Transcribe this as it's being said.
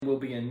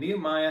be in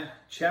Nehemiah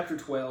chapter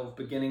 12,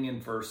 beginning in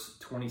verse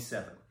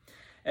 27.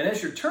 And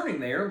as you're turning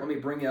there, let me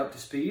bring you up to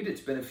speed. It's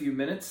been a few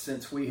minutes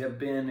since we have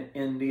been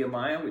in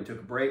Nehemiah. We took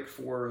a break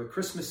for the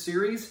Christmas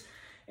series.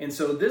 And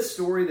so this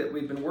story that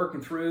we've been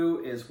working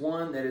through is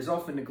one that is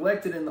often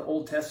neglected in the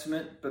Old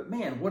Testament. But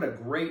man, what a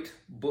great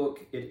book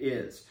it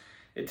is.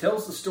 It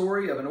tells the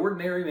story of an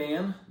ordinary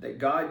man that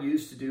God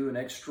used to do an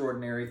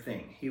extraordinary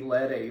thing. He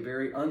led a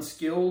very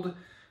unskilled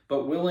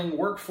but willing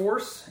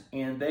workforce,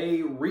 and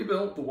they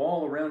rebuilt the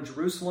wall around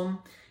Jerusalem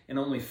in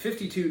only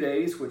 52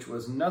 days, which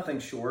was nothing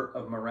short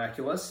of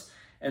miraculous.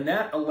 And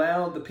that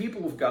allowed the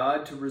people of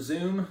God to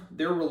resume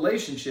their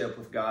relationship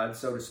with God,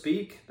 so to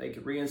speak. They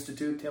could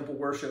reinstitute temple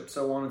worship,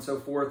 so on and so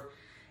forth.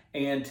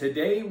 And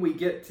today we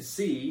get to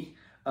see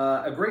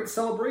a great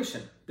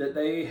celebration that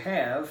they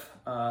have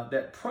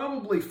that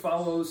probably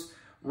follows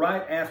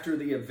right after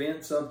the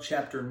events of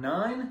chapter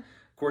 9.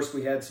 Of course,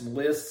 we had some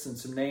lists and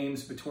some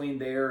names between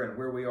there and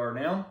where we are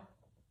now.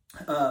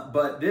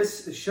 But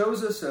this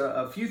shows us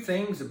a few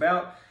things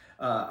about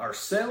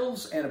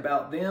ourselves and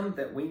about them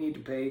that we need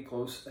to pay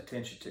close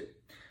attention to.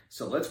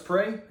 So let's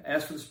pray,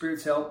 ask for the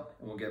Spirit's help,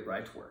 and we'll get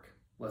right to work.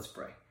 Let's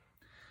pray.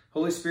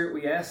 Holy Spirit,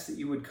 we ask that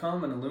you would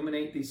come and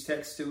illuminate these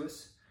texts to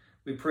us.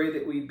 We pray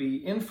that we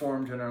be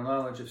informed in our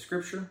knowledge of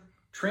Scripture,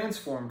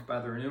 transformed by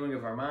the renewing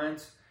of our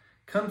minds,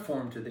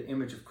 conformed to the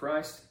image of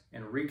Christ,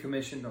 and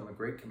recommissioned on the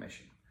Great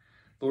Commission.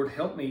 Lord,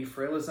 help me,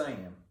 frail as I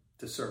am,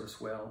 to serve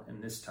us well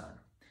in this time.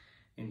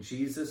 In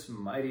Jesus'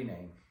 mighty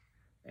name,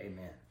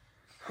 amen.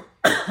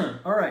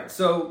 All right,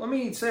 so let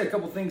me say a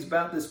couple things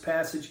about this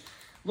passage.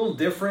 A little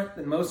different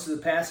than most of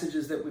the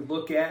passages that we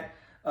look at.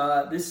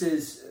 This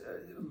is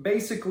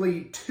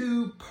basically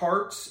two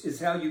parts is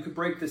how you could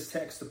break this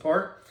text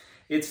apart.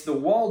 It's the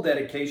wall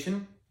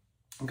dedication.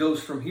 It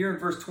goes from here in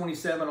verse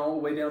 27 all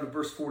the way down to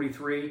verse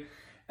 43.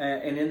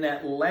 And in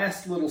that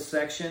last little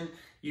section,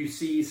 you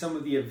see some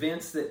of the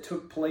events that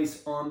took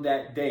place on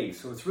that day.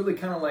 So it's really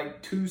kind of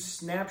like two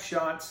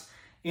snapshots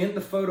in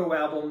the photo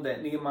album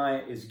that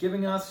Nehemiah is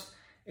giving us.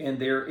 And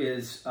there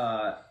is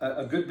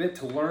a good bit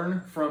to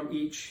learn from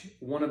each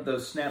one of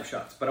those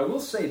snapshots. But I will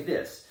say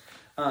this.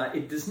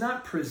 It does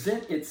not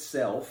present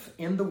itself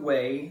in the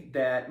way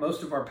that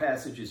most of our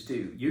passages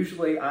do.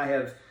 Usually I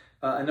have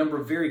a number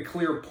of very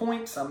clear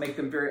points. I'll make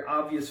them very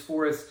obvious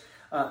for us.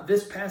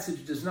 This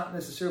passage does not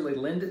necessarily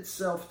lend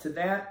itself to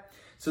that.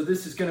 So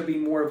this is going to be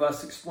more of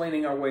us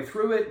explaining our way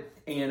through it.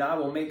 And I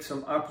will make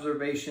some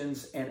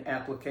observations and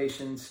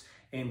applications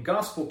and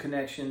gospel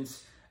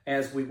connections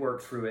as we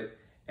work through it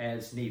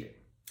as needed.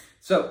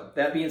 So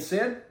that being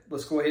said,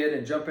 let's go ahead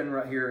and jump in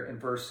right here in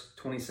verse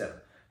 27.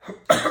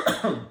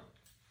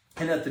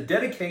 And at the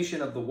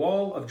dedication of the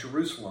wall of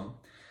Jerusalem,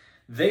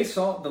 they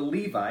sought the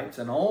Levites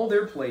in all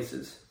their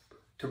places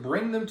to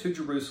bring them to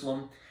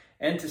Jerusalem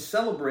and to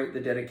celebrate the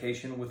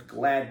dedication with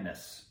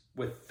gladness,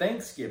 with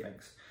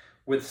thanksgivings,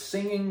 with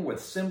singing,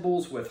 with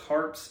cymbals, with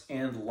harps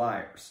and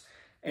lyres.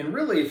 And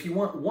really, if you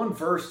want one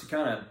verse to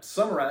kind of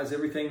summarize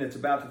everything that's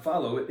about to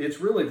follow,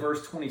 it's really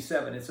verse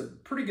 27. It's a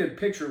pretty good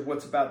picture of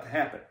what's about to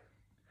happen.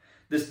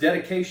 This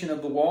dedication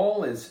of the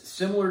wall is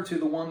similar to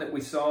the one that we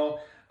saw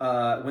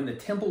when the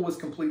temple was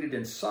completed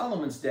in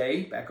Solomon's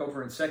day, back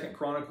over in 2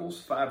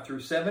 Chronicles 5 through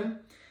 7.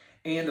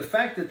 And the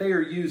fact that they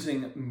are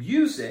using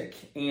music,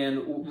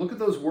 and look at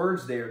those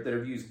words there that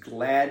have used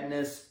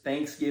gladness,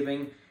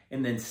 thanksgiving,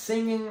 and then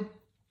singing,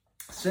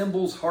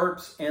 cymbals,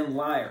 harps, and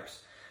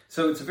lyres.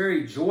 So it's a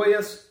very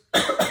joyous,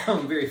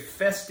 very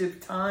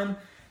festive time.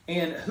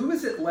 And who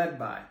is it led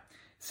by? It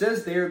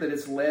says there that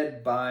it's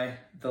led by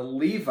the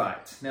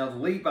Levites. Now, the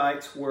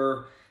Levites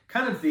were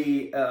kind of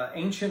the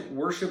ancient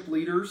worship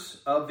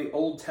leaders of the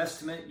Old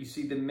Testament. You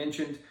see them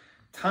mentioned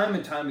time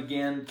and time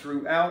again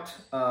throughout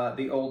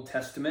the Old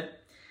Testament.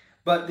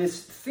 But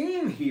this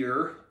theme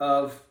here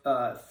of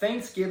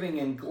thanksgiving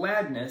and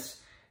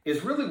gladness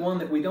is really one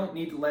that we don't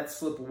need to let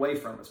slip away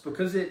from us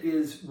because it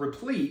is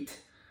replete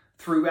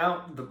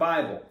throughout the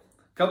Bible.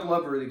 A couple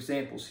other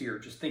examples here,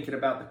 just thinking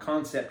about the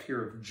concept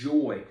here of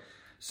joy.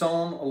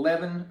 Psalm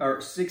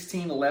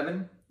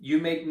 16:11, you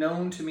make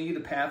known to me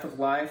the path of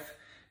life.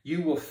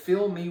 You will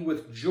fill me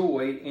with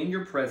joy in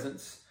your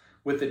presence,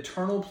 with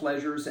eternal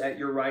pleasures at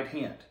your right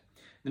hand.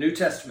 The New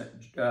Testament,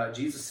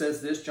 Jesus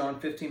says this, John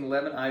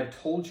 15:11, I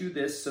have told you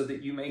this so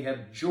that you may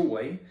have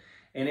joy,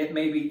 and it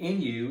may be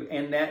in you,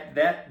 and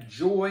that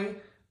joy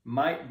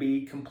might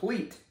be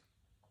complete.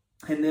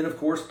 And then, of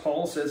course,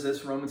 Paul says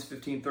this, Romans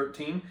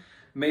 15:13,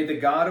 may the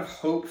God of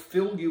hope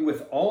fill you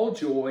with all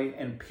joy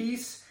and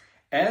peace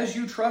as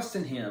you trust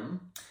in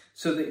him,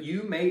 so that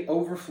you may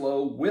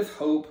overflow with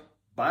hope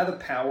by the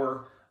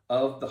power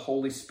of the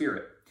Holy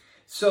Spirit.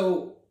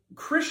 So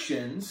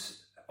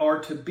Christians are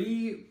to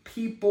be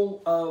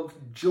people of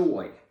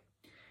joy.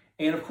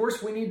 And of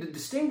course, we need to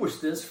distinguish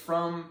this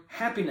from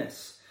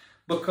happiness,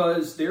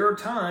 because there are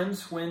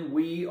times when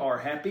we are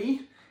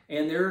happy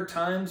and there are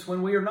times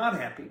when we are not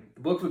happy.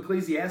 The book of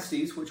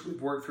Ecclesiastes, which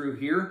we've worked through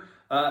here,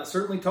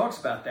 certainly talks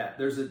about that.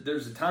 There's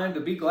a time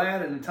to be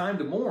glad and a time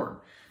to mourn.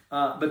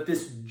 but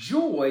this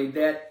joy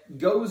that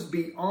goes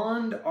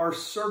beyond our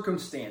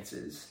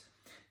circumstances,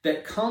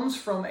 that comes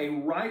from a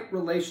right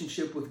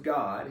relationship with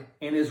God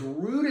and is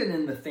rooted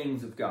in the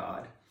things of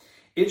God.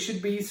 It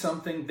should be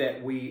something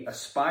that we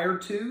aspire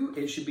to.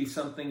 It should be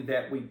something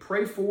that we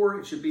pray for.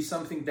 It should be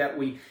something that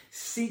we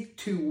seek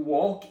to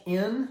walk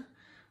in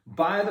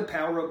by the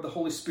power of the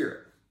Holy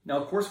Spirit. Now,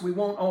 of course, we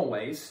won't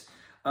always.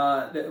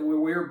 That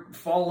we're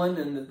fallen,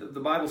 and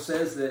the Bible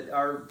says that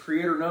our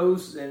Creator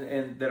knows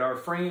and that our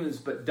frame is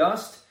but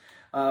dust.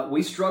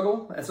 We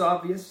struggle, that's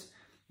obvious.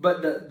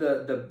 But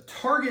the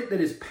target that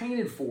is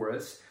painted for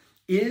us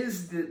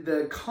is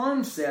the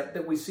concept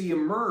that we see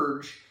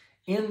emerge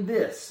in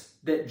this,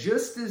 that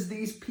just as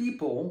these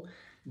people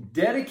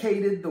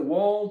dedicated the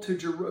wall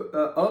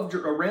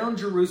around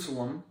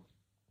Jerusalem,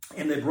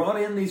 and they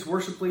brought in these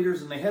worship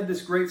leaders and they had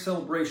this great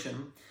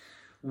celebration,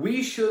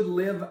 we should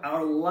live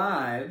our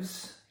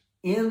lives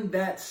in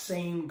that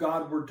same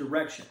Godward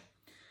direction.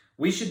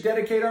 We should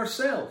dedicate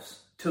ourselves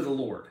to the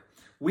Lord.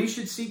 We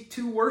should seek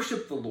to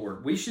worship the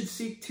Lord. We should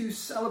seek to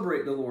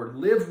celebrate the Lord,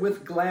 live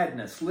with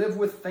gladness, live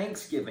with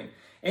thanksgiving,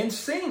 and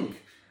sing,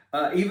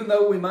 even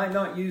though we might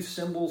not use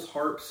cymbals,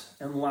 harps,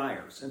 and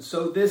lyres. And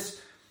so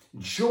this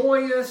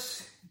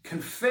joyous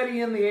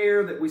confetti in the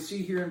air that we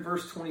see here in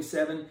verse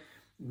 27,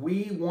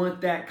 we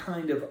want that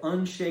kind of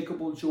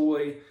unshakable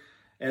joy,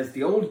 as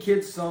the old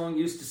kids song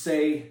used to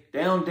say,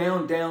 down,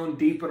 down, down,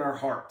 deep in our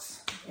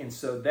hearts. And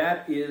so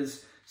that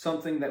is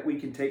something that we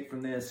can take from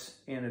this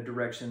in a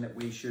direction that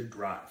we should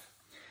drive.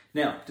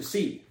 Now, to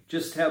see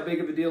just how big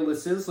of a deal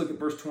this is, look at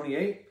verse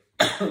 28.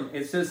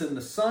 It says, and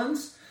the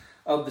sons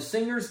of the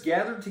singers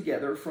gathered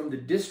together from the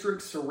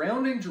districts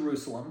surrounding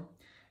Jerusalem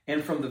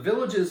and from the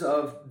villages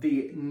of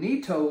the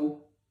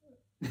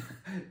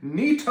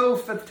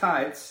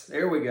Netophathites,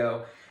 there we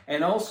go,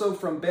 and also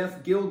from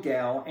Beth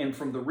Gilgal and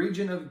from the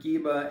region of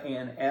Geba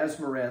and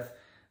Asmareth,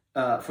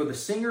 for the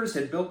singers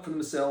had built for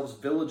themselves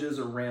villages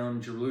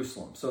around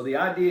Jerusalem. So the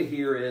idea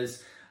here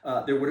is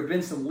there would have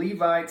been some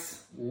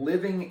Levites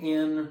living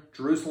in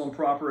Jerusalem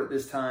proper at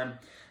this time,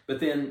 but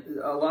then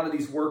a lot of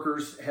these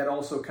workers had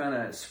also kind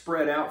of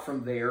spread out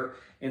from there,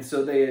 and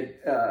so they had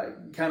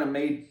kind of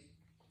made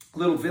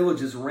little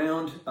villages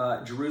around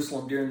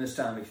Jerusalem during this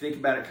time. If you think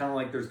about it, kind of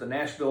like there's the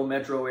Nashville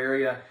metro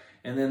area,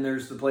 and then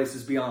there's the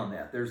places beyond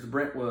that. There's the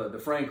Brentwood, the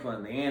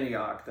Franklin, the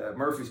Antioch, the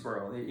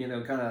Murfreesboro,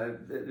 kind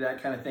of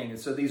that kind of thing. And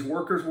so these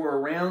workers were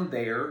around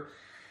there.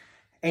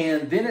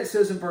 And then it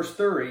says in verse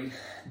 30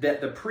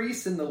 that the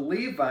priests and the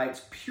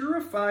Levites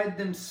purified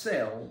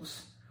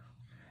themselves,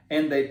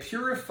 and they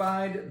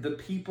purified the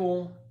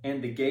people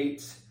and the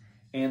gates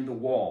and the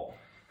wall.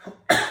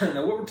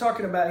 Now, what we're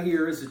talking about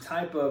here is a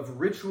type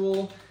of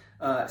ritual,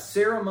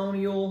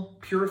 ceremonial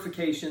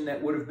purification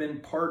that would have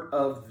been part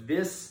of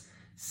this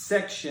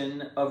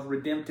section of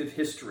redemptive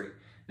history.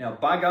 Now,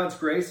 by God's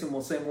grace, and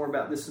we'll say more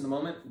about this in a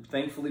moment,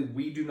 thankfully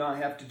we do not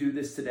have to do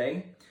this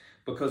today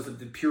because of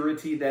the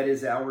purity that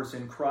is ours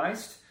in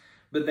Christ,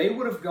 but they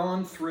would have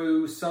gone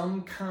through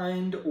some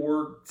kind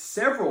or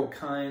several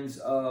kinds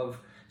of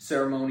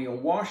ceremonial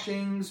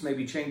washings,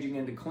 maybe changing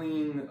into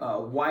clean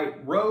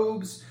white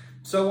robes,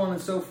 so on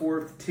and so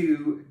forth,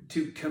 to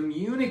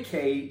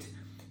communicate,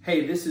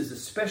 hey, this is a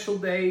special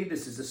day,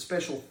 this is a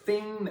special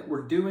thing that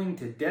we're doing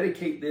to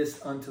dedicate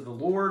this unto the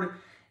Lord,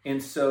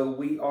 and so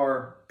we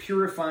are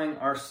purifying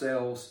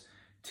ourselves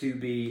to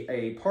be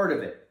a part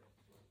of it.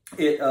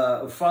 It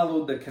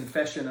followed the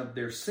confession of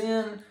their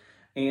sin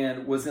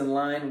and was in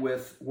line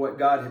with what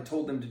God had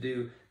told them to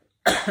do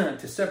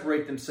to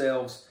separate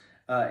themselves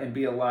and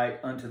be a light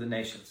unto the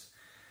nations.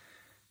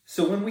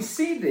 So when we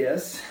see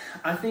this,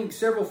 I think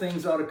several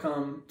things ought to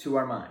come to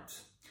our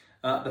minds.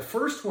 The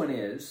first one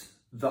is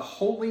the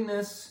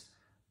holiness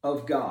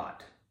of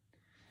God.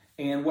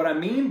 And what I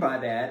mean by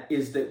that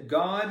is that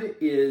God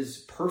is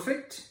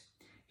perfect.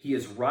 He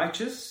is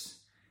righteous.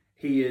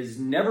 He has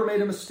never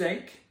made a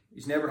mistake.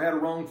 He's never had a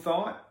wrong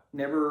thought,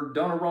 never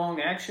done a wrong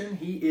action.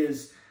 He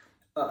is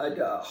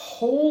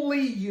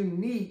wholly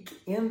unique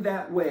in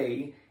that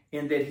way,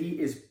 in that he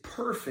is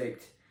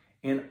perfect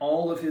in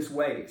all of his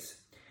ways.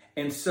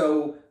 And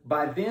so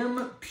by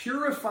them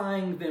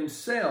purifying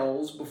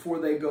themselves before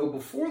they go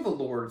before the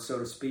Lord, so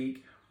to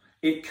speak,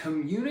 it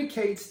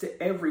communicates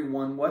to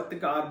everyone what the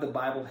God of the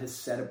Bible has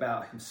said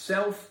about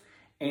himself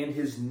and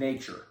his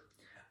nature.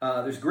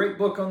 There's a great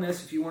book on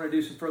this if you want to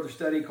do some further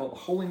study called The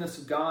Holiness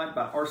of God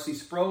by R.C.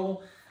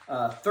 Sproul.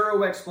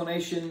 Thorough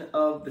explanation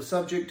of the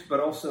subject, but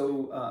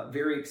also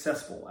very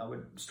accessible. I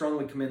would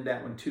strongly commend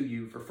that one to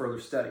you for further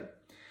study.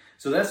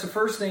 So that's the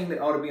first thing that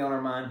ought to be on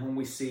our mind when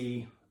we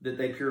see that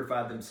they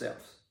purified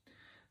themselves.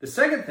 The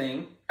second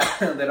thing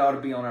that ought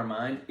to be on our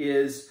mind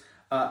is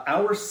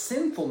our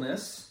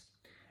sinfulness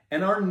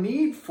and our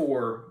need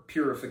for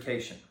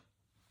purification.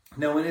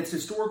 Now, in its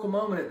historical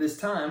moment at this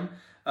time,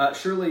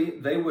 surely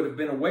they would have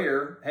been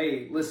aware,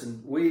 hey,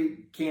 listen,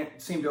 we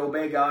can't seem to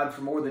obey God for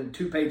more than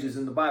 2 pages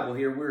in the Bible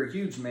here. We're a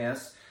huge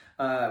mess,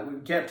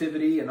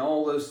 captivity and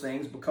all those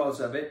things because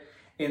of it.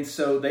 And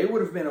so they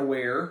would have been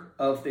aware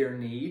of their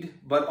need,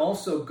 but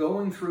also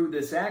going through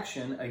this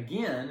action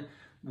again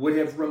would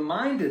have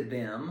reminded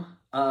them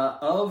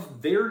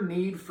of their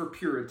need for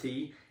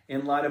purity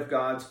in light of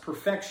God's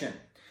perfection.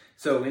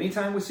 So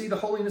anytime we see the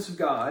holiness of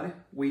God,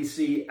 we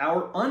see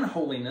our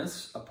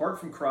unholiness apart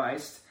from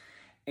Christ,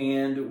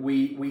 and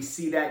we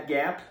see that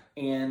gap,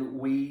 and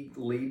we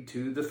lead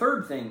to the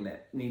third thing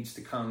that needs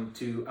to come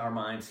to our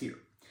minds here.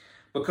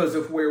 Because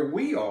of where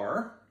we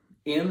are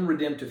in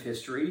redemptive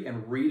history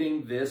and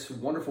reading this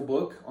wonderful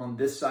book on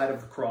this side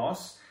of the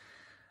cross,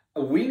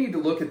 we need to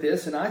look at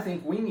this, and I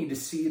think we need to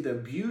see the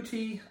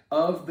beauty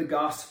of the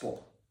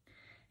gospel.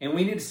 And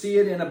we need to see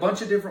it in a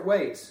bunch of different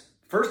ways.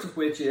 First of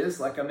which is,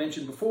 like I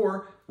mentioned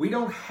before, we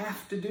don't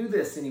have to do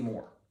this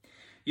anymore.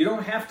 You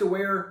don't have to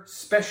wear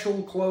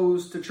special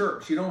clothes to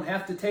church. You don't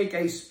have to take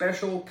a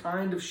special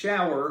kind of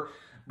shower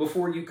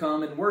before you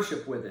come and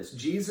worship with us.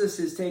 Jesus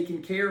has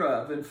taken care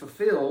of and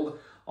fulfilled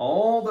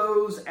all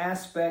those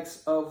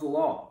aspects of the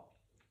law.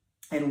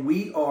 And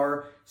we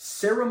are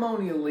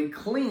ceremonially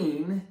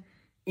clean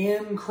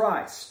in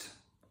Christ.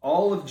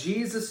 All of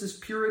Jesus'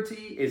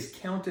 purity is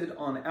counted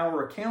on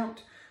our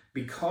account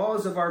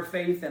because of our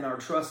faith and our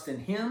trust in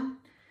Him.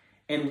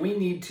 And we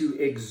need to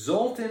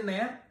exult in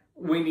that.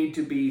 We need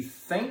to be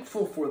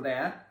thankful for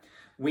that.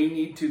 We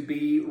need to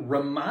be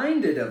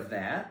reminded of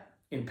that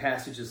in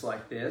passages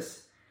like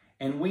this.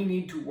 And we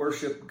need to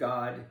worship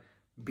God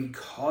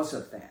because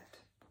of that.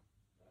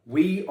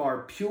 We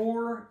are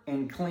pure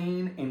and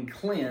clean and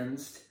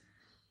cleansed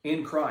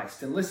in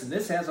Christ. And listen,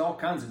 this has all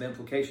kinds of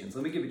implications.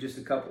 Let me give you just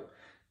a couple.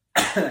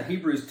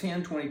 Hebrews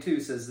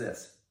 10:22 says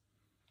this: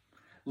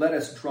 "Let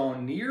us draw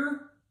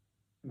near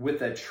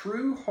with a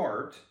true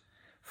heart,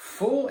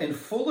 full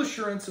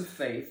assurance of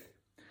faith,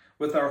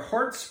 with our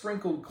hearts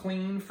sprinkled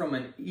clean from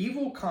an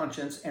evil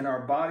conscience and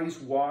our bodies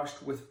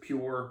washed with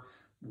pure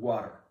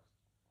water."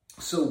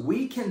 So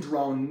we can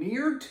draw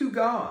near to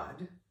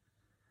God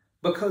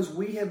because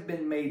we have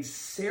been made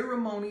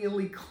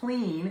ceremonially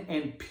clean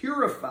and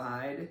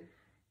purified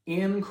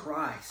in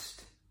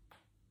Christ.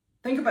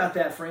 Think about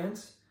that,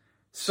 friends.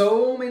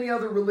 So many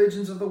other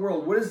religions of the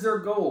world, what is their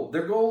goal?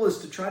 Their goal is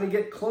to try to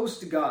get close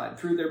to God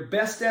through their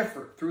best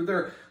effort, through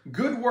their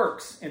good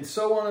works, and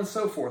so on and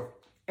so forth.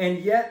 And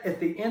yet, at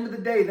the end of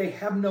the day, they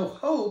have no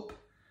hope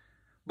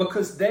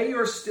because they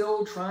are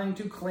still trying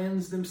to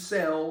cleanse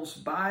themselves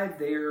by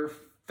their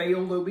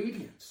failed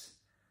obedience.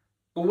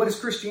 But what does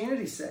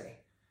Christianity say?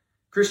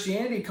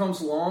 Christianity comes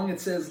along and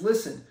says,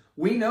 listen,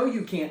 we know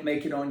you can't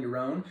make it on your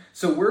own,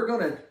 so we're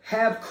going to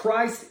have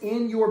Christ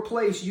in your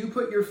place. You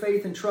put your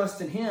faith and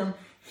trust in Him.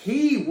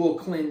 He will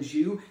cleanse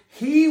you.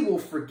 He will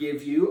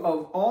forgive you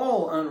of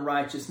all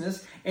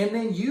unrighteousness. And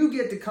then you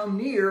get to come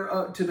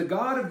near to the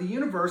God of the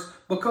universe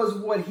because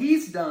of what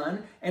He's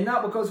done and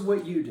not because of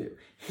what you do.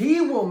 He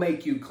will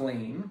make you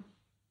clean,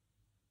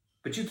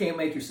 but you can't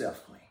make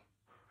yourself clean.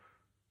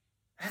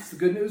 That's the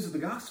good news of the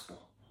gospel,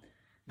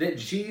 that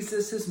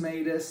Jesus has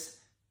made us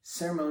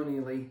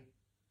ceremonially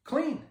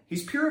clean.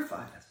 He's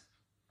purified us.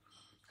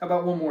 How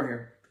about one more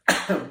here?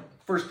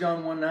 1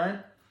 John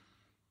 1:9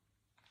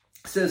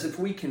 says, "If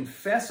we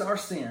confess our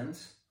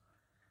sins,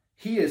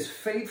 He is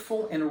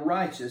faithful and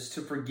righteous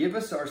to forgive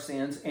us our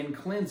sins and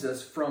cleanse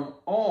us from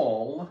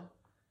all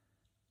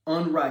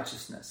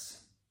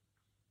unrighteousness."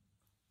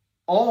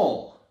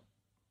 All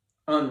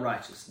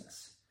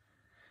unrighteousness.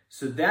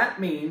 So that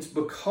means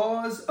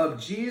because of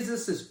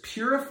Jesus'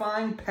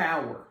 purifying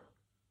power,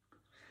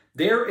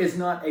 there is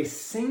not a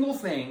single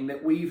thing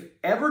that we've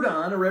ever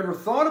done or ever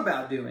thought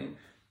about doing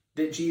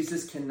that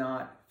Jesus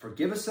cannot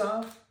forgive us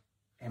of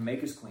and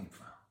make us clean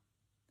from.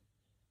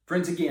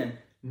 Friends, again,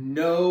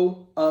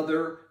 no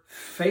other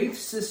faith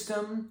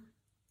system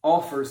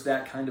offers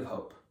that kind of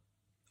hope,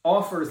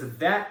 offers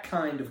that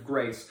kind of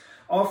grace,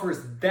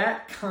 offers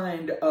that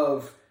kind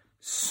of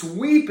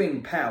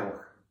sweeping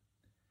power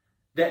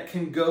that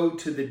can go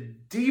to the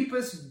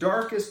deepest,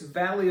 darkest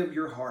valley of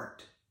your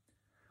heart.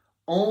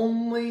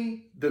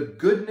 Only the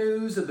good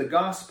news of the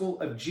gospel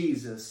of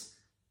Jesus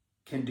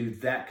can do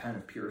that kind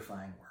of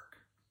purifying work.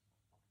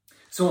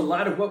 So in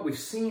light of what we've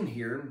seen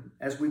here,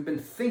 as we've been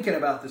thinking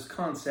about this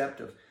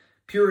concept of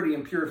purity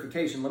and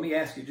purification, let me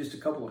ask you just a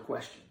couple of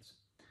questions.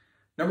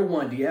 Number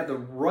one, do you have the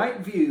right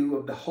view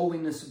of the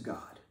holiness of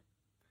God?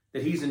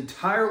 That He's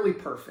entirely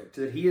perfect,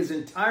 that He is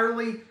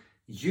entirely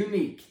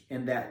unique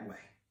in that way?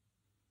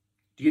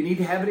 Do you need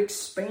to have it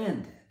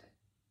expanded?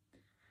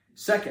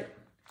 Second,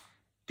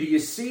 do you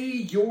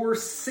see your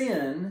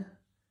sin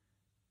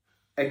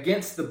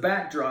against the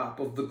backdrop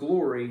of the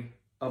glory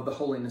of the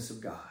holiness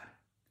of God?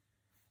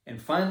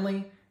 And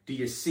finally, do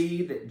you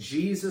see that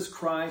Jesus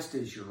Christ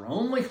is your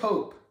only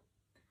hope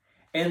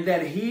and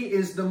that He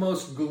is the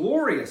most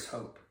glorious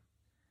hope?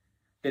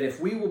 That if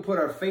we will put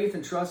our faith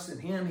and trust in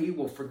Him, He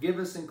will forgive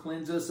us and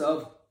cleanse us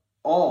of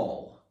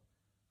all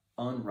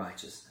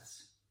unrighteousness.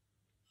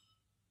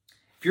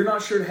 If you're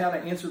not sure how to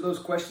answer those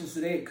questions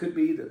today, it could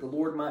be that the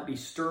Lord might be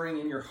stirring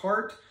in your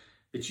heart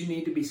that you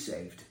need to be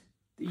saved,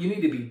 that you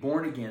need to be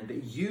born again,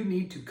 that you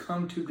need to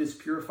come to this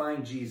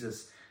purifying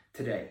Jesus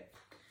today.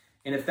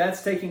 And if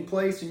that's taking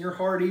place in your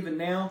heart even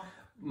now,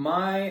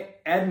 my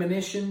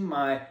admonition,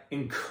 my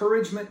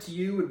encouragement to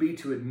you would be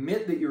to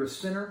admit that you're a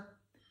sinner,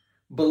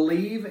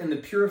 believe in the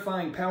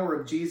purifying power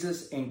of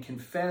Jesus, and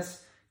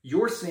confess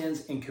your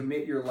sins and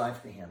commit your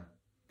life to him.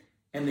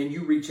 And then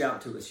you reach out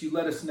to us. You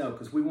let us know,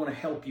 because we want to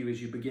help you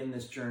as you begin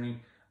this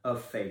journey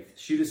of faith.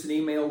 Shoot us an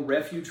email,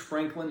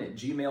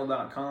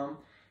 refugefranklin@gmail.com,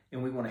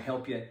 and we want to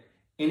help you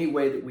any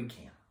way that we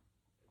can.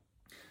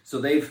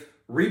 So they've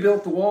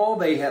rebuilt the wall.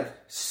 They have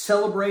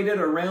celebrated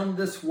around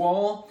this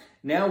wall.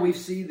 Now we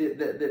see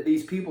that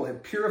these people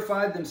have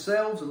purified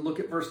themselves. And look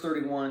at verse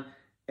 31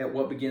 at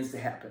what begins to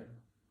happen.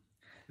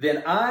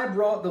 Then I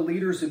brought the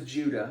leaders of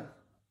Judah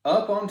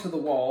up onto the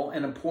wall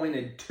and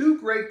appointed 2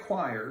 great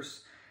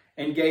choirs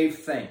and gave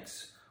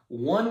thanks.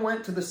 One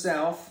went to the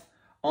south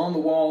on the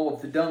wall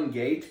of the Dung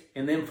Gate.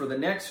 And then for the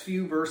next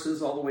few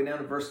verses, all the way down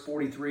to verse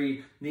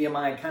 43,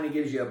 Nehemiah kind of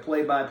gives you a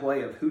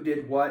play-by-play of who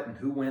did what and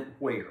who went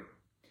where.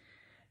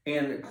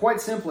 And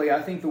quite simply,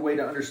 I think the way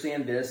to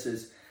understand this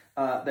is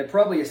they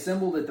probably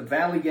assembled at the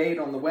Valley Gate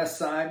on the west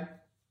side.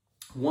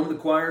 One of the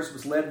choirs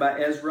was led by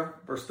Ezra.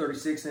 Verse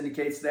 36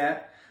 indicates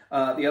that.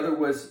 The other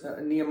was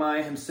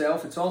Nehemiah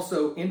himself. It's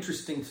also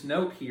interesting to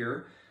note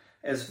here,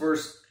 as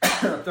verse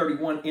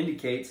 31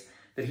 indicates,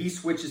 that he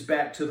switches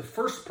back to the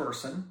first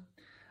person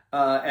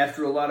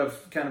after a lot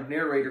of kind of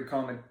narrator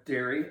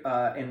commentary.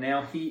 And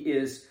now he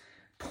is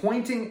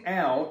pointing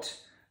out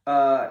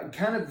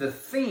kind of the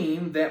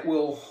theme that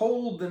will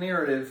hold the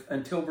narrative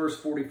until verse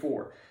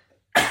 44.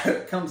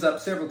 It comes up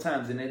several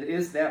times, and it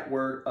is that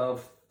word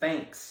of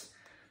thanks.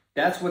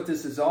 That's what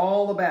this is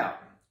all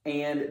about.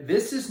 And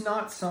this is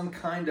not some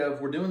kind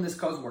of, we're doing this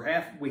because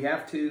we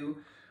have to.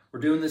 We're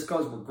doing this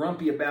because we're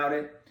grumpy about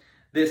it.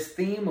 This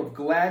theme of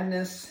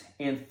gladness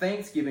and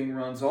thanksgiving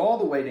runs all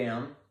the way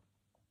down.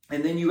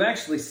 And then you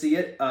actually see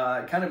it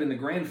kind of in the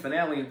grand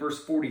finale in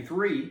verse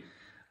 43.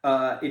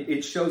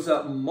 It shows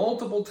up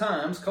multiple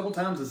times, a couple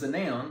times as a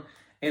noun,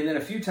 and then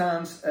a few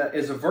times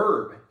as a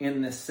verb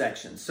in this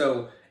section.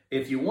 So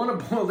if you want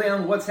to boil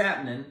down what's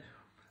happening,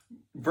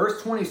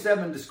 verse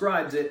 27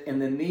 describes it, and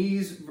then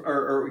these,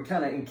 or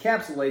kind of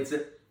encapsulates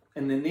it,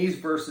 and then these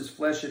verses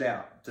flesh it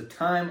out. It's a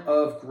time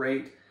of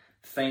great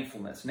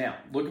thankfulness. Now,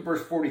 look at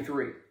verse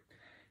 43. It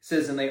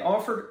says, and they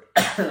offered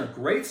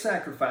great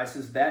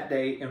sacrifices that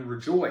day and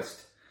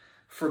rejoiced,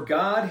 for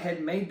God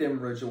had made them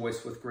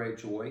rejoice with great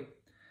joy.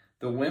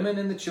 The women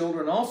and the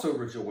children also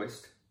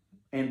rejoiced,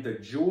 and the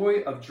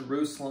joy of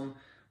Jerusalem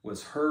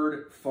was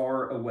heard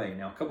far away.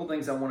 Now, a couple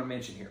things I want to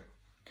mention here.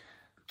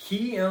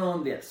 Key in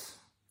on this.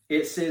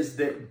 It says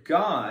that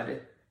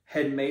God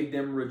had made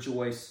them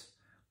rejoice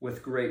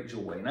with great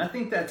joy. And I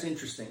think that's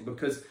interesting,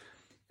 because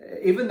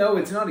even though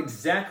it's not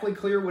exactly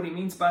clear what he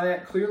means by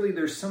that, clearly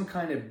there's some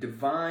kind of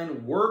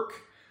divine work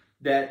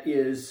that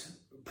is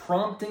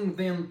prompting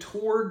them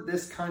toward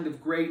this kind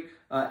of great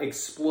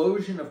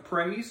explosion of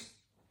praise.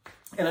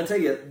 And I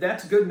tell you,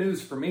 that's good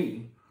news for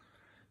me,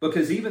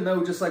 because even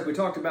though, just like we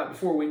talked about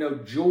before, we know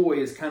joy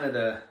is kind of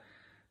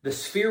the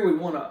sphere we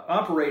want to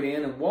operate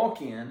in and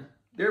walk in,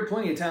 there are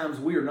plenty of times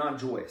we are not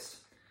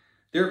joyous.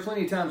 There are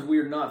plenty of times we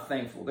are not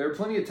thankful. There are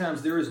plenty of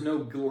times there is no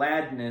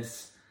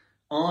gladness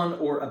on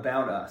or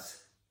about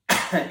us.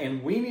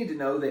 And we need to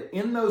know that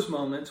in those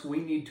moments, we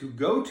need to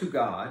go to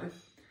God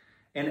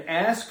and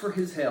ask for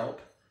his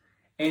help,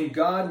 and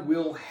God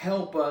will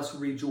help us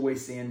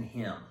rejoice in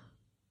him.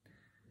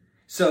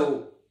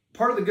 So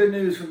part of the good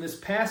news from this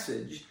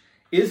passage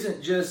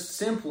isn't just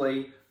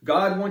simply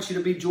God wants you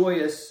to be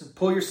joyous,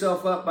 pull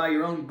yourself up by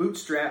your own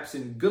bootstraps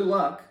and good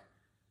luck.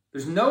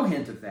 There's no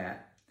hint of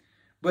that.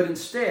 But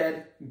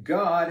instead,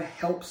 God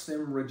helps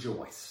them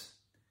rejoice.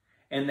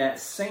 And that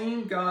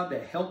same God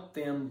that helped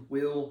them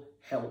will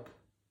help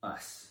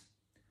us.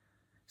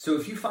 So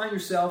if you find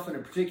yourself in a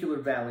particular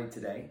valley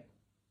today,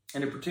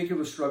 in a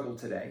particular struggle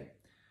today,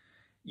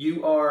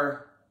 you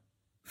are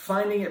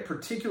finding it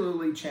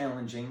particularly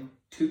challenging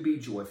to be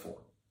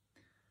joyful.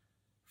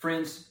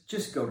 Friends,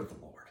 just go to the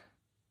Lord.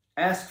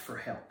 Ask for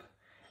help.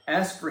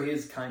 Ask for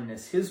his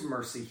kindness, his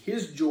mercy,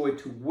 his joy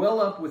to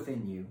well up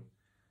within you,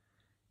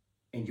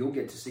 and you'll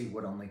get to see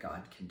what only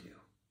God can do.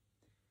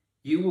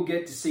 You will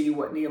get to see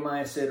what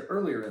Nehemiah said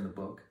earlier in the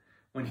book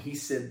when he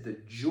said, the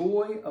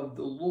joy of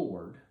the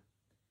Lord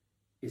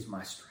is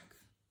my strength.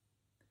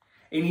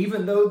 And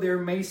even though there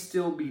may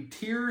still be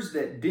tears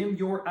that dim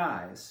your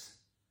eyes,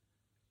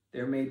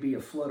 there may be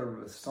a flutter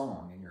of a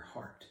song in your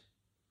heart.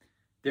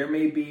 There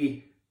may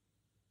be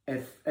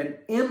an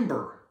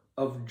ember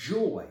of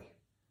joy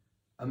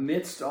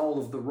amidst all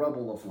of the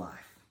rubble of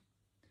life,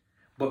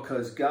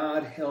 because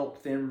God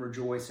helped them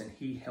rejoice, and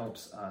he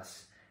helps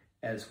us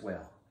as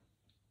well.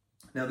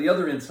 Now, the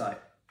other insight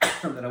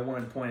that I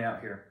wanted to point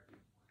out here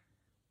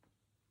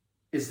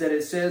is that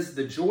it says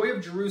the joy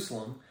of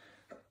Jerusalem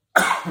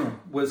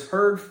was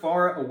heard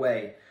far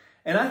away.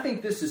 And I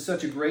think this is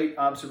such a great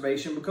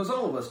observation, because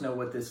all of us know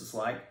what this is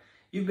like.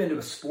 You've been to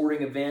a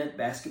sporting event,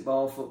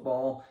 basketball,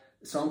 football,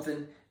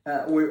 something,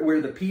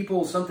 where the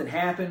people, something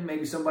happened.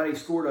 Maybe somebody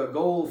scored a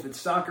goal. If it's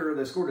soccer,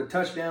 they scored a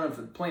touchdown. If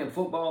it's playing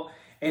football,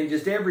 and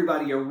just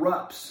everybody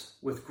erupts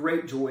with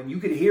great joy. And you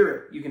could hear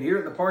it. You can hear it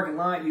in the parking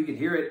lot. You could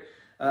hear it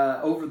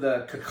over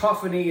the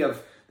cacophony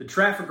of the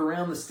traffic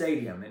around the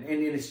stadium. And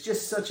it's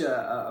just such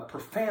a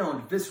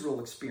profound, visceral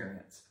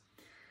experience.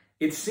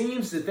 It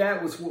seems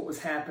that was what was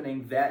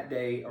happening that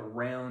day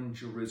around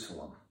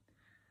Jerusalem.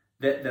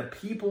 That the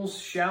people's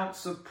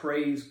shouts of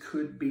praise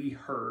could be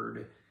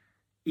heard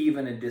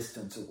even a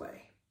distance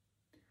away.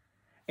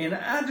 And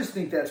I just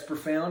think that's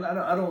profound.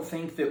 I don't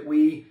think that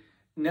we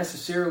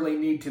necessarily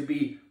need to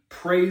be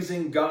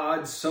praising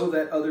God so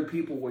that other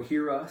people will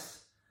hear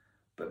us.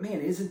 But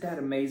man, isn't that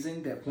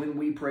amazing that when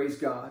we praise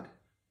God,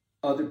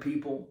 other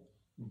people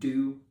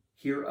do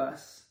hear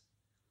us?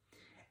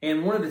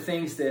 And one of the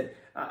things that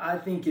I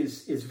think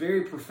is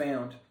very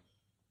profound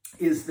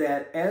is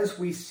that as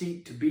we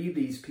seek to be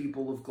these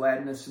people of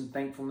gladness and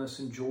thankfulness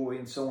and joy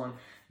and so on,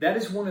 that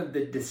is one of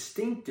the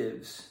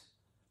distinctives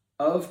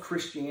of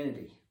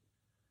Christianity.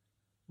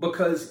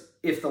 Because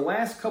if the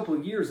last couple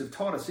of years have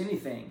taught us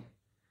anything,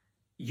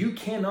 you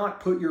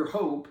cannot put your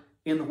hope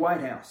in the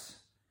White House.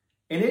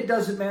 And it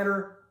doesn't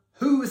matter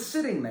who is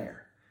sitting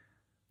there.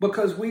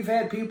 Because we've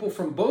had people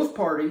from both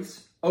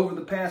parties over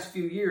the past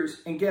few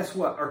years, and guess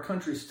what? Our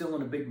country's still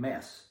in a big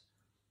mess.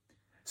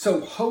 So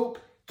hope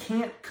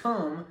can't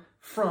come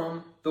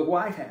from the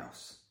White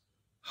House.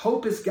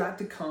 Hope has got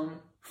to come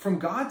from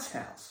God's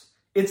house.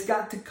 It's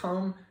got to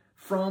come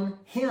from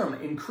Him.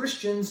 And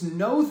Christians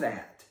know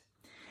that.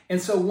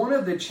 And so one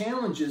of the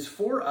challenges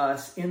for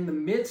us in the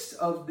midst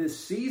of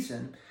this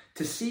season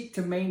to seek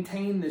to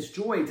maintain this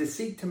joy, to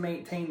seek to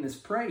maintain this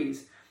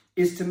praise,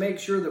 is to make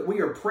sure that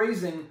we are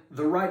praising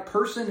the right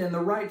person and the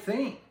right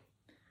thing.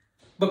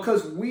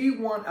 Because we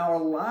want our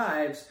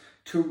lives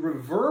to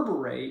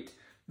reverberate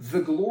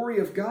the glory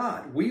of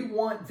God. We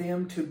want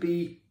them to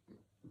be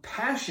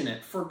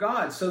passionate for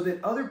God so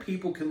that other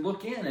people can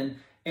look in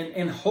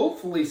and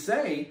hopefully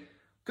say,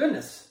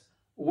 goodness,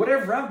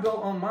 whatever I've built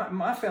on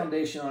my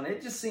foundation on,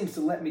 it just seems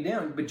to let me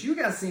down. But you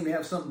guys seem to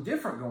have something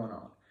different going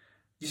on.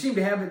 You seem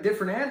to have a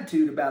different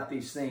attitude about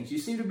these things. You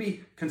seem to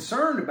be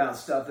concerned about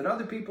stuff that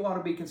other people ought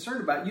to be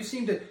concerned about. You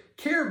seem to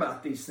care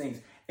about these things.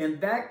 And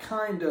that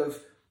kind of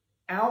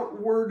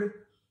outward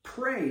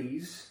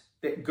praise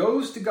that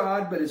goes to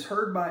God but is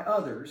heard by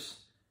others,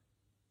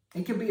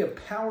 it can be a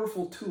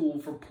powerful tool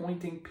for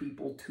pointing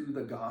people to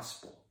the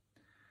gospel.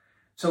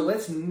 So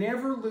let's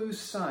never lose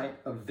sight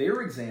of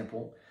their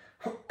example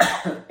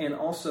and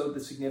also the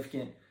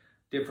significant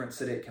difference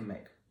that it can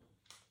make.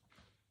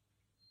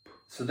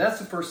 So that's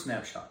the first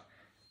snapshot.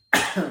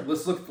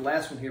 Let's look at the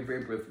last one here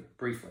very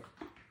briefly.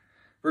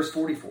 Verse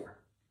 44.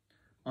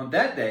 On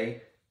that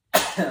day,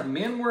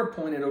 men were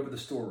appointed over the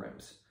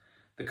storerooms,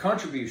 the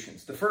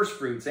contributions, the first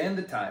fruits, and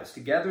the tithes, to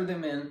gather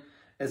them in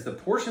as the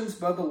portions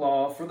by the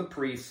law for the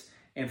priests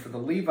and for the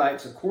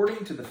Levites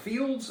according to the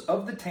fields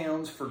of the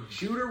towns, for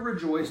Judah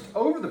rejoiced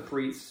over the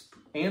priests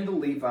and the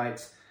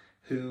Levites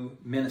who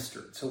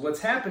ministered. So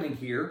what's happening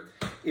here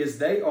is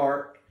they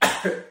are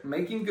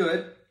making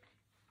good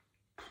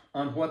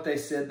on what they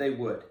said they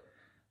would.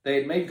 They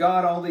had made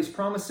God all these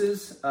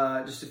promises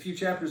just a few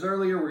chapters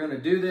earlier. We're going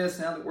to do this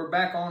now that we're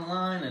back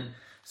online and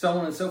so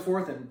on and so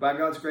forth. And by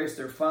God's grace,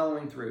 they're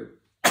following through.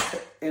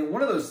 And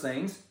one of those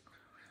things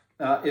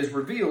is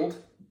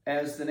revealed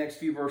as the next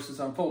few verses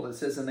unfold. It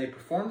says, and they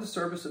performed the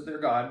service of their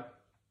God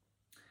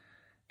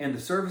and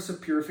the service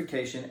of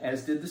purification,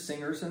 as did the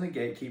singers and the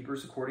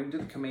gatekeepers, according to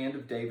the command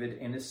of David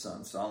and his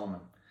son Solomon.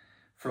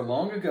 For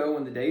long ago,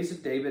 in the days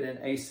of David and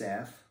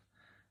Asaph,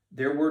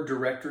 there were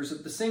directors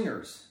of the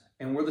singers,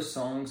 and were the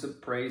songs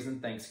of praise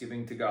and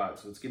thanksgiving to God.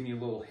 So it's giving you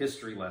a little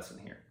history lesson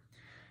here.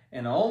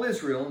 And all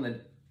Israel,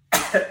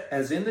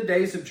 as in the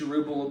days of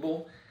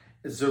Zerubbabel,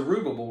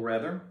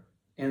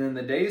 and in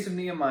the days of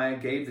Nehemiah,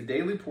 gave the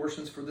daily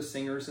portions for the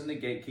singers and the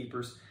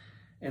gatekeepers,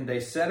 and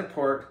they set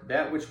apart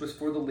that which was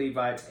for the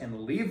Levites, and the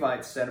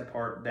Levites set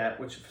apart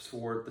that which was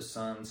for the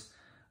sons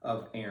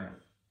of Aaron.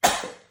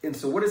 And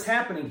so what is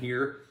happening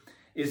here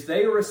is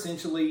they are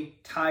essentially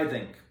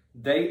tithing.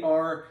 They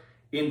are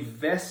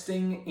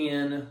investing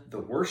in the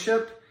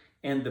worship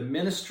and the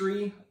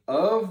ministry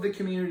of the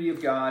community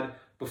of God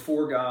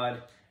before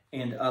God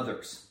and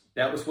others.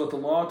 That was what the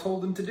law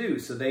told them to do.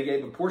 So they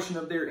gave a portion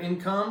of their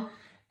income,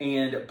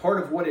 and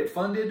part of what it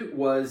funded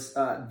was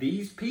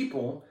these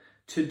people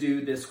to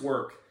do this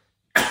work.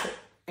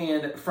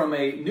 And from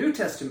a New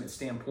Testament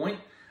standpoint,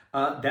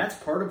 that's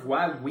part of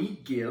why we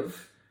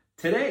give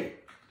today.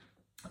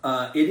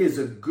 It is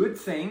a good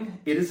thing.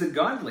 It is a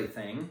godly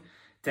thing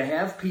to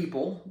have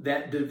people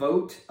that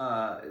devote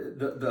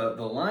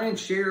the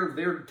lion's share of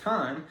their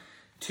time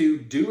to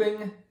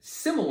doing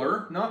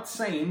similar, not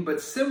same,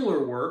 but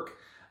similar work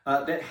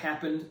that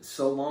happened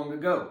so long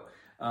ago.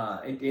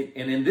 And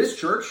in this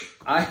church,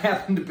 I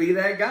happen to be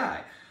that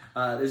guy.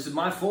 This is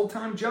my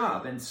full-time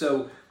job. And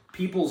so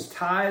people's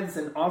tithes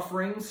and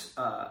offerings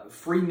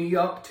free me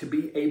up to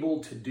be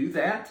able to do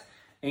that.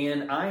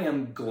 And I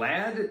am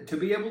glad to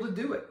be able to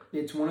do it.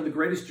 It's one of the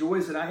greatest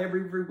joys that I have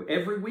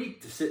every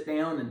week, to sit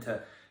down and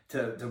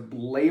to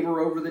labor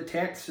over the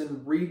text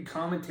and read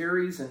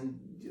commentaries and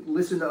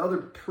listen to other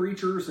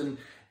preachers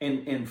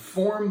and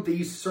form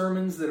these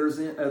sermons that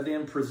are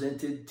then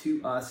presented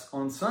to us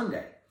on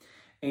Sunday.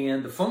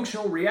 And the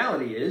functional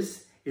reality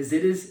is it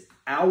is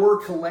our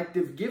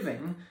collective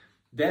giving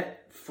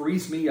that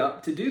frees me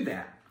up to do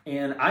that.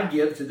 And I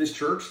give to this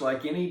church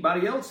like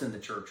anybody else in the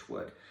church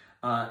would.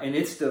 And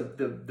it's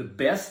the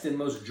best and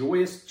most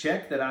joyous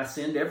check that I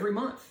send every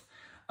month.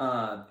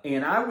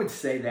 And I would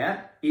say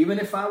that even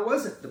if I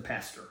wasn't the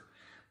pastor,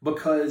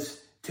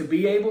 because to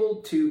be able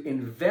to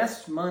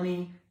invest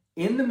money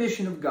in the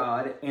mission of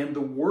God and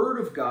the word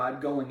of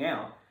God going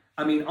out,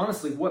 I mean,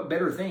 honestly, what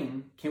better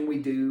thing can we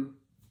do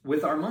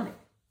with our money?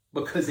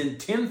 Because in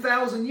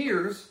 10,000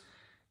 years,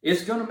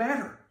 it's going to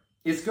matter.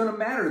 It's going to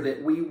matter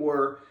that we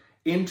were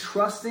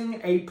entrusting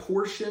a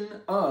portion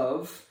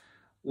of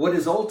what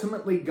is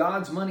ultimately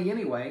God's money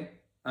anyway.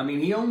 I mean,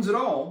 he owns it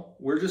all.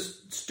 We're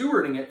just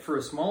stewarding it for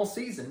a small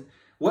season.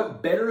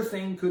 What better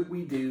thing could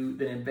we do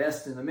than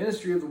invest in the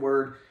ministry of the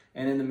word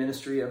and in the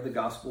ministry of the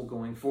gospel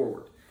going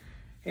forward?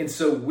 And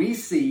so we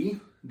see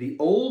the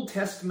Old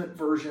Testament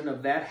version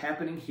of that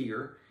happening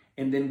here,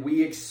 and then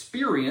we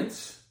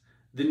experience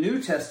the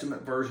New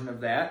Testament version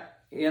of that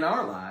in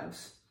our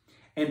lives.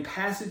 And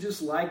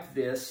passages like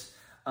this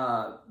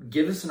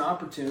give us an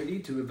opportunity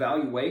to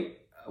evaluate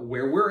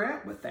where we're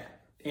at with that.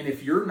 And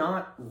if you're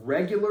not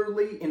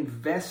regularly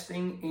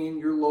investing in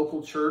your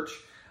local church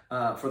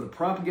for the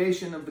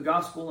propagation of the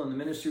gospel and the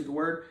ministry of the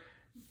word,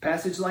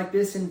 passage like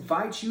this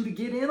invites you to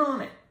get in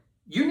on it.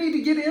 You need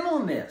to get in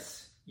on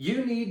this.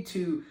 You need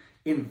to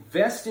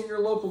invest in your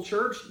local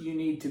church. You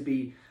need to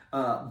be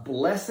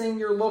blessing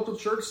your local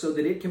church so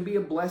that it can be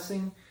a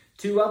blessing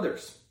to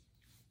others.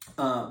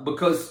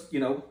 Because,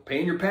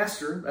 paying your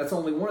pastor, that's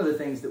only one of the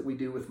things that we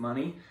do with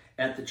money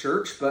at the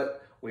church, but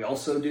we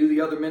also do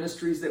the other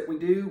ministries that we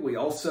do. We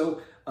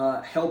also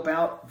help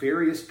out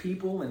various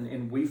people,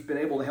 and we've been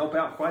able to help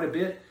out quite a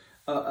bit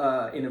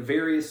in a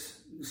various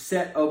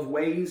set of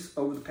ways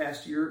over the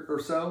past year or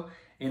so.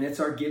 And it's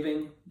our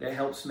giving that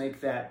helps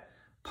make that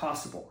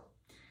possible.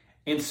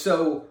 And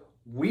so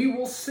we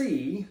will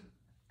see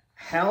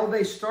how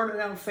they started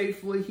out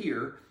faithfully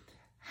here,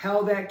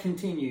 how that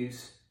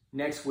continues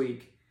next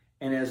week,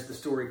 and as the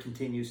story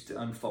continues to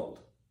unfold.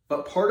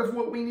 But part of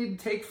what we need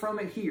to take from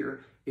it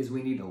here is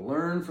we need to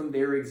learn from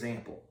their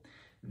example.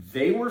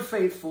 They were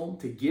faithful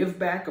to give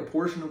back a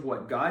portion of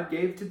what God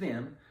gave to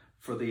them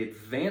for the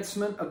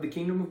advancement of the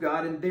kingdom of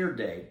God in their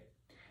day,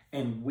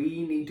 and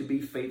we need to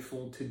be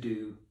faithful to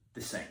do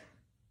the same.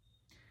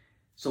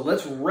 So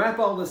let's wrap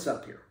all this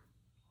up here.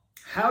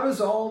 How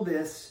does all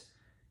this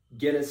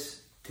get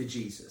us to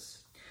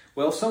Jesus?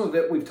 Well, some of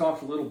it we've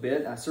talked a little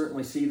bit. I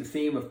certainly see the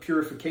theme of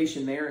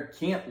purification there. I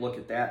can't look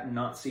at that and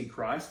not see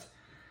Christ.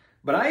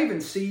 But I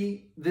even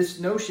see this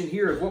notion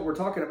here of what we're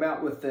talking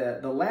about with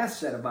the last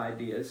set of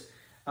ideas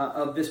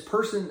of this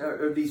person,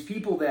 or these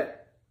people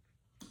that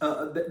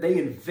they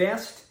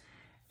invest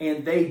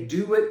and they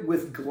do it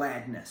with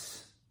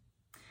gladness.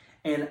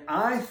 And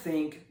I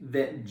think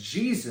that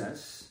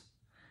Jesus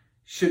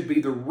should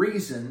be the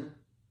reason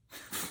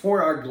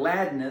for our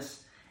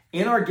gladness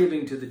in our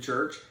giving to the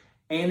church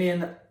and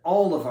in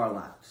all of our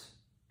lives.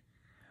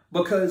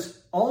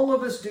 Because all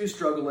of us do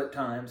struggle at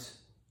times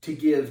to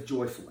give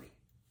joyfully.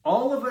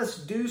 All of us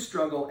do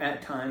struggle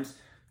at times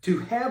to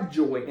have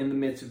joy in the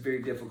midst of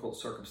very difficult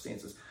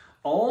circumstances.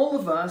 All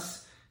of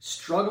us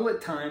struggle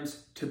at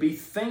times to be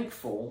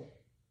thankful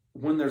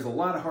when there's a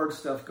lot of hard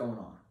stuff going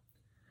on.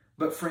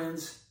 But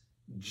friends,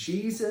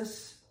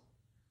 Jesus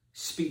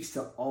speaks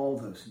to all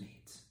those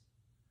needs.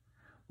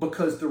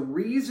 Because the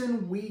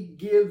reason we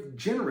give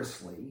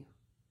generously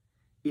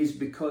is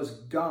because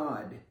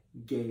God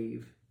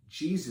gave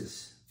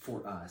Jesus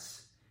for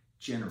us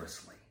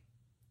generously.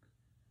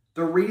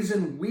 The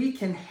reason we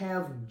can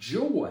have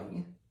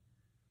joy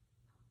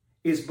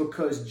is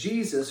because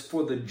Jesus,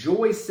 for the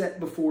joy set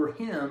before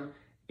him,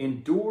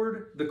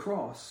 endured the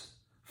cross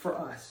for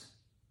us.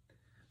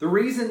 The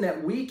reason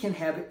that we can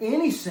have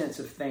any sense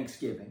of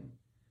thanksgiving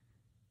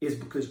is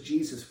because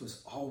Jesus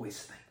was always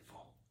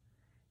thankful,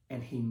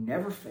 and he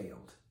never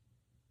failed,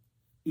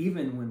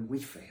 even when we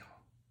fail.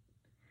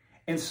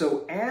 And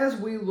so as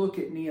we look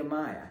at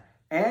Nehemiah,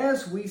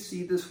 as we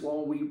see this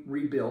wall we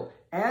rebuilt,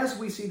 as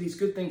we see these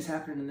good things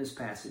happening in this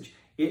passage,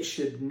 it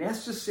should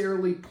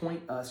necessarily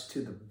point us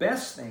to the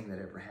best thing that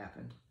ever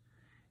happened,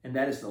 and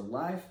that is the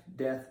life,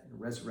 death, and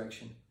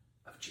resurrection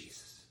of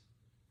Jesus.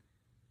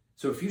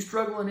 So if you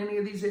struggle in any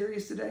of these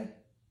areas today,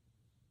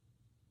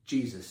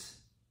 Jesus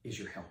is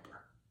your helper.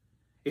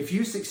 If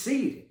you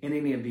succeed in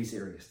any of these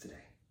areas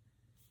today,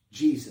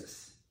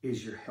 Jesus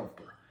is your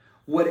helper.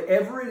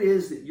 Whatever it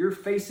is that you're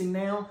facing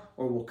now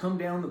or will come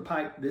down the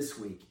pipe this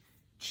week,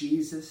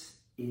 Jesus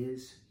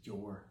is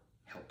your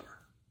helper.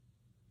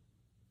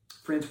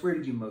 Friends, where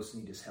do you most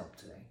need his help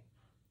today?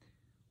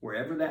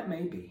 Wherever that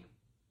may be,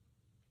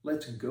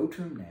 let's go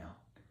to him now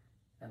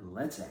and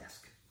let's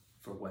ask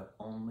for what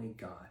only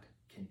God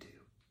can do.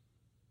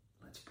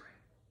 Let's pray.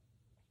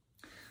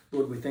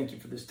 Lord, we thank you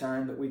for this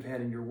time that we've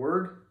had in your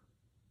word.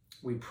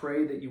 We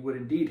pray that you would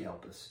indeed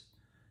help us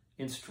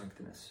and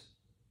strengthen us.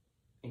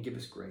 and give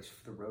us grace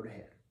for the road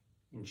ahead.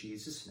 In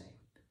Jesus' name,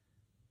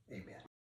 amen.